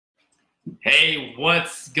Hey,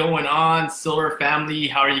 what's going on, Solar family?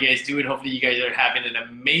 How are you guys doing? Hopefully you guys are having an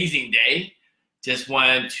amazing day. Just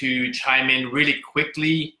wanted to chime in really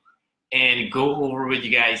quickly and go over with you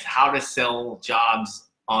guys how to sell jobs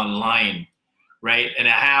online, right? And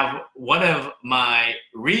I have one of the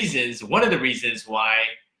reasons why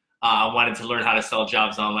I wanted to learn how to sell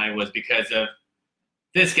jobs online was because of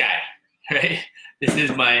this guy, right? This is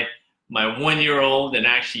my 1-year-old, and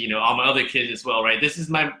actually, all my other kids as well, right? This is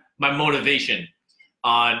my motivation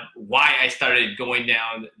on why I started going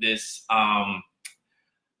down this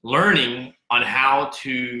learning on how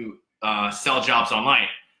to sell jobs online,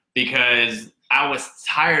 because I was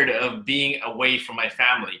tired of being away from my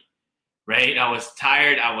family, right? I was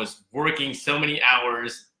tired. I was working so many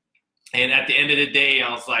hours, and at the end of the day,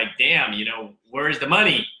 I was like, damn, where's the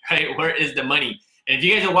money, right? Where is the money? And if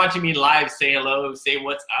you guys are watching me live, say hello, say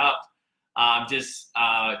what's up. I'm just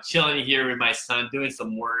chilling here with my son, doing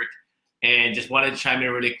some work, and just wanted to chime in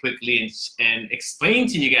really quickly and explain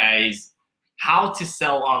to you guys how to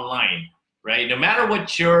sell online, right? No matter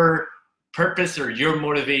what your purpose or your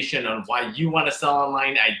motivation on why you want to sell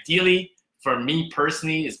online, ideally, for me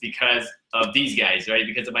personally, is because of these guys, right?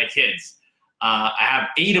 Because of my kids. I have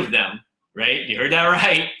 8 of them, right? You heard that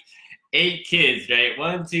right. 8 kids, right?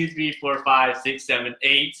 1, 2, 3, 4, 5, 6, 7,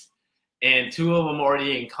 8. And 2 of them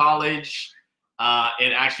already in college.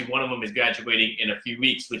 And actually one of them is graduating in a few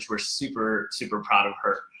weeks, which we're super, super proud of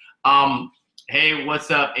her. Hey,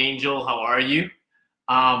 what's up, Angel? How are you?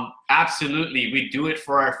 Absolutely, we do it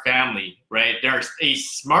for our family, right? There's a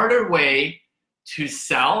smarter way to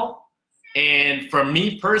sell. And for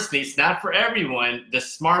me personally, it's not for everyone. The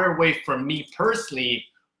smarter way for me personally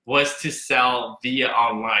was to sell via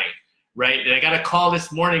online. Right, and I got a call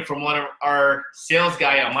this morning from one of our sales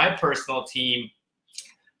guy on my personal team.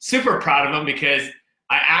 Super proud of him because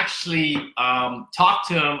I actually talked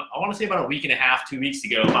to him, I want to say about a week and a half, 2 weeks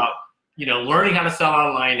ago, about learning how to sell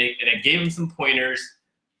online, and I gave him some pointers.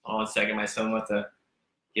 Hold on a second, my son wants to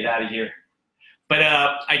get out of here. But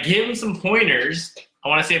I gave him some pointers, I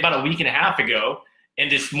want to say about a week and a half ago,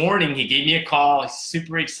 and this morning he gave me a call,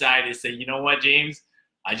 super excited, said, you know what, James,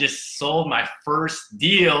 I just sold my first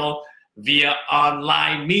deal via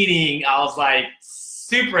online meeting. I was like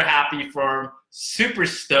super happy for him, super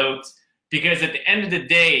stoked, because at the end of the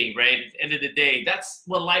day, right, at the end of the day, that's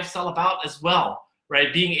what life's all about as well,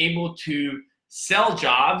 right? Being able to sell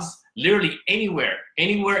jobs literally anywhere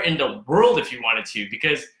in the world if you wanted to,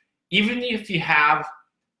 because even if you have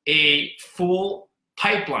a full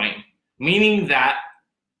pipeline, meaning that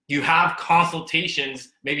you have consultations,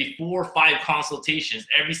 maybe 4 or 5 consultations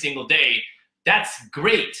every single day, that's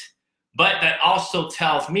great. But that also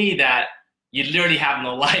tells me that you literally have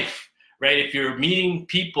no life, right? If you're meeting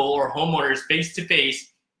people or homeowners face to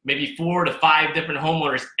face, maybe 4 to 5 different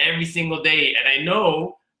homeowners every single day, and I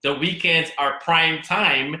know the weekends are prime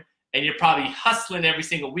time, and you're probably hustling every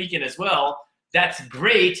single weekend as well, that's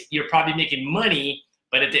great. You're probably making money,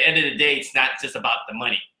 but at the end of the day, it's not just about the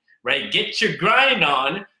money, right? Get your grind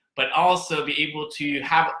on, but also be able to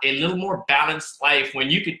have a little more balanced life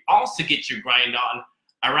when you could also get your grind on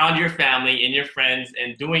around your family and your friends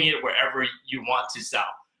and doing it wherever you want to sell,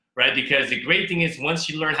 right? Because the great thing is once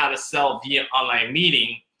you learn how to sell via online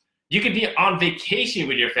meeting, you could be on vacation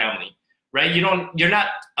with your family, right? You're not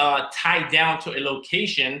tied down to a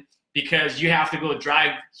location because you have to go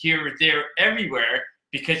drive here, there, everywhere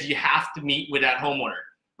because you have to meet with that homeowner,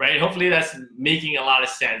 right? Hopefully that's making a lot of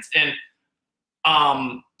sense. And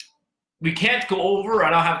we can't go over,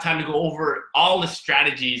 I don't have time to go over all the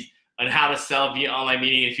strategies on how to sell via online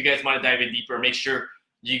meeting. If you guys want to dive in deeper, make sure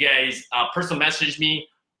you guys personal message me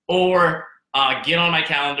or get on my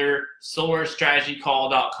calendar,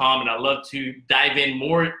 solarstrategycall.com, and I'd love to dive in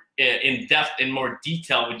more in depth and more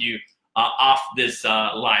detail with you off this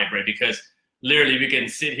live, right? Because literally we can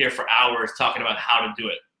sit here for hours talking about how to do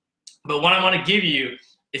it. But what I want to give you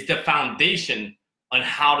is the foundation on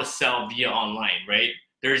how to sell via online, right?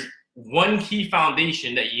 There's one key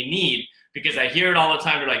foundation that you need, because I hear it all the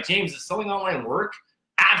time. They're like, James, does selling online work?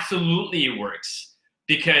 Absolutely it works,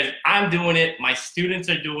 because I'm doing it, my students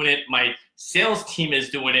are doing it, my sales team is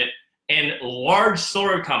doing it, and large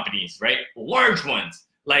solar companies, right? Large ones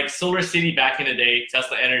like Solar City back in the day,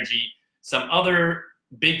 Tesla Energy, some other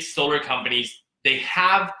big solar companies, they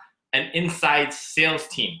have an inside sales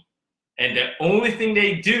team. And the only thing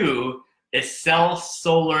they do is sell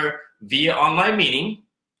solar via online meeting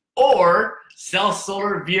or sell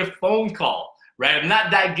solar via phone call, right? I'm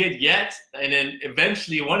not that good yet. And then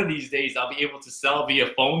eventually one of these days I'll be able to sell via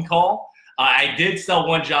phone call. I did sell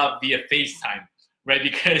one job via FaceTime, right?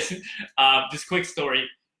 Because just quick story.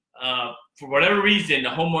 for whatever reason, the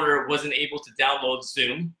homeowner wasn't able to download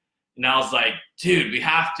Zoom. And I was like, dude,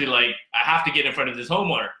 I have to get in front of this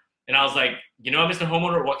homeowner. And I was like, you know, Mr.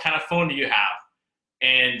 Homeowner, what kind of phone do you have?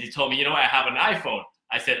 And he told me, you know, I have an iPhone.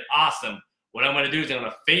 I said, awesome. What I'm going to do is I'm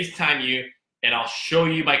going to FaceTime you, and I'll show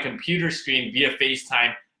you my computer screen via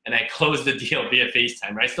FaceTime. And I closed the deal via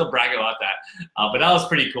FaceTime. Right? I still brag about that. But that was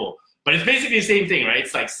pretty cool. But it's basically the same thing, right?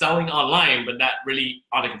 It's like selling online, but not really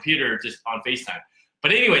on the computer, just on FaceTime.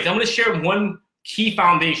 But anyways, I'm going to share one key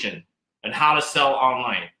foundation on how to sell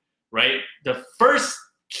online, right? The first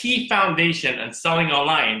key foundation on selling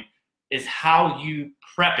online is how you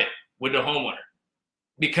prep it with the homeowner.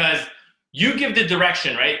 Because you give the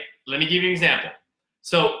direction, right? Let me give you an example.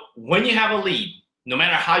 So when you have a lead, no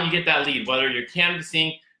matter how you get that lead, whether you're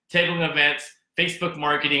canvassing, tabling events, Facebook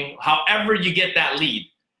marketing, however you get that lead,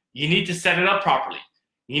 you need to set it up properly.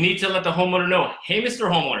 You need to let the homeowner know, hey,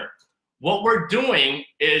 Mr. Homeowner, what we're doing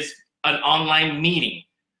is an online meeting.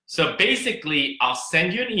 So basically, I'll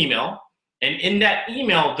send you an email, and in that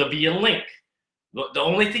email, there'll be a link. The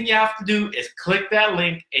only thing you have to do is click that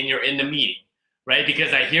link, and you're in the meeting, right?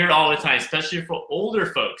 Because I hear it all the time, especially for older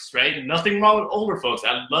folks, right? Nothing wrong with older folks.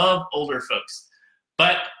 I love older folks.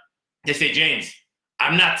 But they say, James,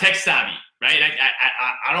 I'm not tech savvy, right?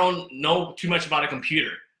 I don't know too much about a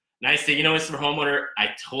computer. And I say, you know, Mr. Homeowner, I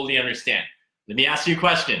totally understand. Let me ask you a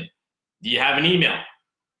question. Do you have an email?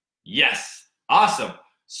 Yes. Awesome.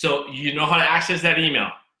 So you know how to access that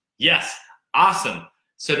email? Yes. Awesome.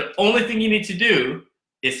 So the only thing you need to do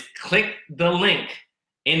is click the link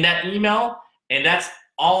in that email, and that's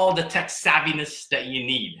all the tech savviness that you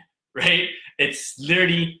need, right? It's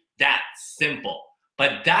literally that simple.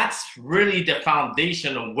 But that's really the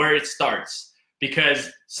foundation of where it starts.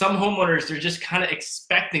 Because some homeowners, they're just kind of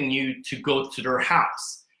expecting you to go to their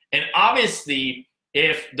house. And obviously,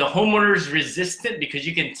 if the homeowner is resistant, because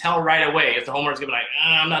you can tell right away if the homeowner's gonna be like,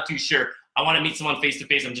 I'm not too sure, I wanna meet someone face to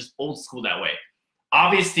face, I'm just old school that way.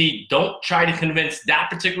 Obviously, don't try to convince that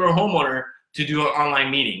particular homeowner to do an online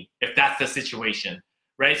meeting if that's the situation,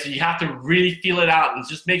 right? So you have to really feel it out and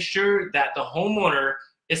just make sure that the homeowner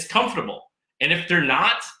is comfortable. And if they're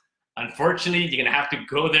not, unfortunately, you're gonna have to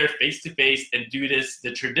go there face to face and do this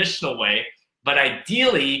the traditional way. But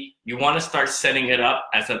ideally, you wanna start setting it up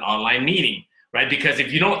as an online meeting, right? Because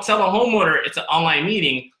if you don't tell a homeowner it's an online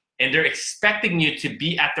meeting and they're expecting you to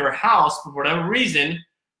be at their house for whatever reason,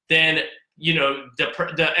 then you know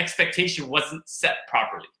the expectation wasn't set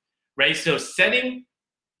properly, right? So setting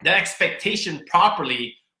the expectation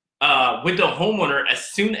properly with the homeowner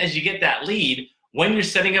as soon as you get that lead, when you're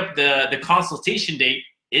setting up the consultation date,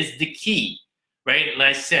 is the key, right? Like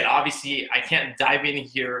I said, obviously, I can't dive in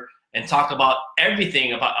here and talk about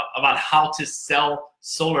everything about how to sell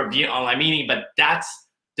solar via online meeting, but that's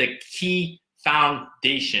the key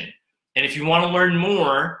foundation. And if you want to learn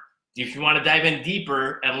more, if you want to dive in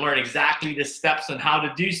deeper and learn exactly the steps on how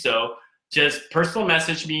to do so, just personal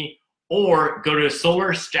message me or go to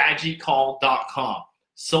solarstrategycall.com.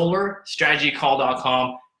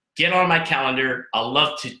 solarstrategycall.com. Get on my calendar. I'd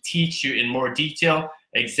love to teach you in more detail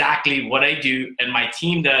exactly what I do and my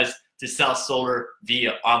team does to sell solar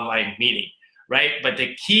via online meeting, right? But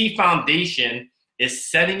the key foundation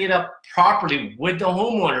is setting it up properly with the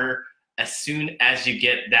homeowner as soon as you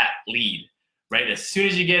get that lead, right? As soon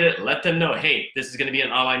as you get it, let them know, hey, this is gonna be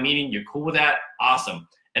an online meeting. You're cool with that? Awesome.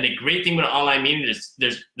 And the great thing with an online meeting is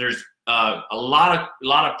there's a lot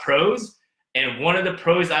of pros. And one of the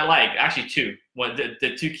pros I like, actually two,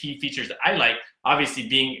 the two key features that I like, obviously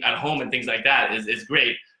being at home and things like that is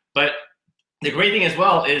great. But the great thing as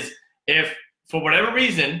well is if for whatever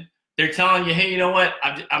reason they're telling you, hey, you know what,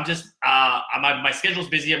 my schedule's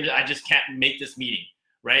busy, I just can't make this meeting,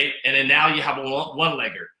 right? And then now you have a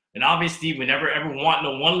one-legger. And obviously we never ever want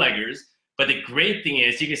no one-leggers. But the great thing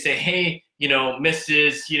is you can say, hey, you know,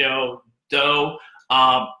 Mrs. Doe,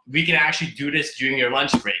 we can actually do this during your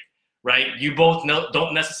lunch break, right? You both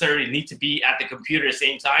don't necessarily need to be at the computer at the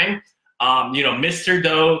same time. Mr.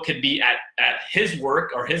 Doe could be at his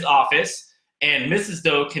work or his office, and Mrs.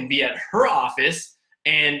 Doe can be at her office.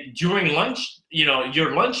 And during lunch,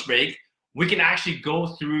 your lunch break, we can actually go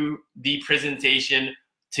through the presentation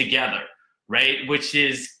together, right? Which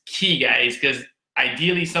is key, guys, because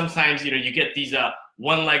ideally sometimes, you get these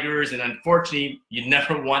one-leggers, and unfortunately, you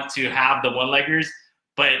never want to have the one-leggers.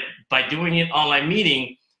 But by doing it online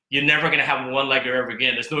meeting, you're never going to have a one-legger ever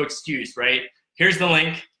again. There's no excuse, right? Here's the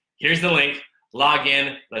link. Log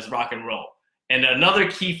in. Let's rock and roll. And another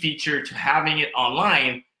key feature to having it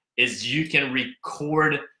online is you can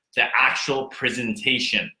record the actual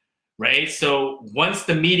presentation, right? So once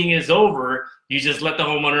the meeting is over, you just let the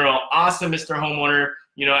homeowner know, awesome, Mr. Homeowner,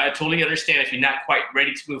 you know, I totally understand if you're not quite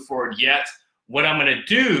ready to move forward yet. What I'm gonna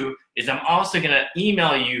do is I'm also gonna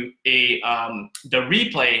email you the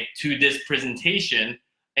replay to this presentation.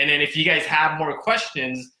 And then if you guys have more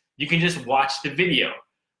questions, you can just watch the video,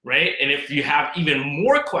 right? And if you have even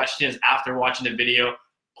more questions after watching the video,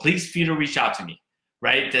 please feel to reach out to me,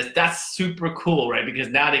 right? That's super cool, right? Because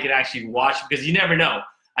now they can actually watch, because you never know.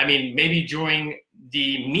 I mean, maybe during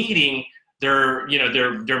the meeting, their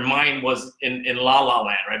mind was in la la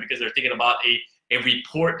land, right? Because they're thinking about a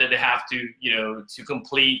report that they have to, to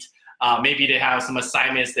complete. Maybe they have some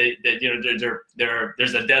assignments that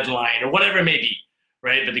there's a deadline or whatever it may be,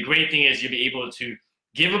 right? But the great thing is you'll be able to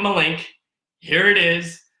give them a link. Here it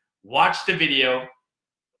is. Watch the video.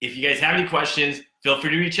 If you guys have any questions, feel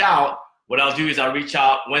free to reach out. What I'll do is I'll reach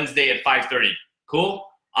out Wednesday at 5:30. Cool?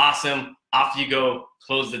 Awesome. Off you go.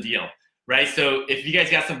 Close the deal. Right? So if you guys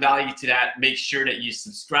got some value to that, make sure that you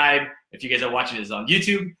subscribe. If you guys are watching this on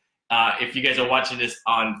YouTube, if you guys are watching this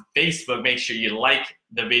on Facebook, make sure you like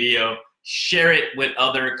the video, share it with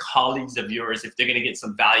other colleagues of yours if they're going to get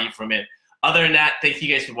some value from it. Other than that, thank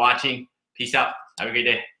you guys for watching. Peace out. Have a great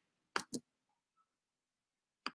day.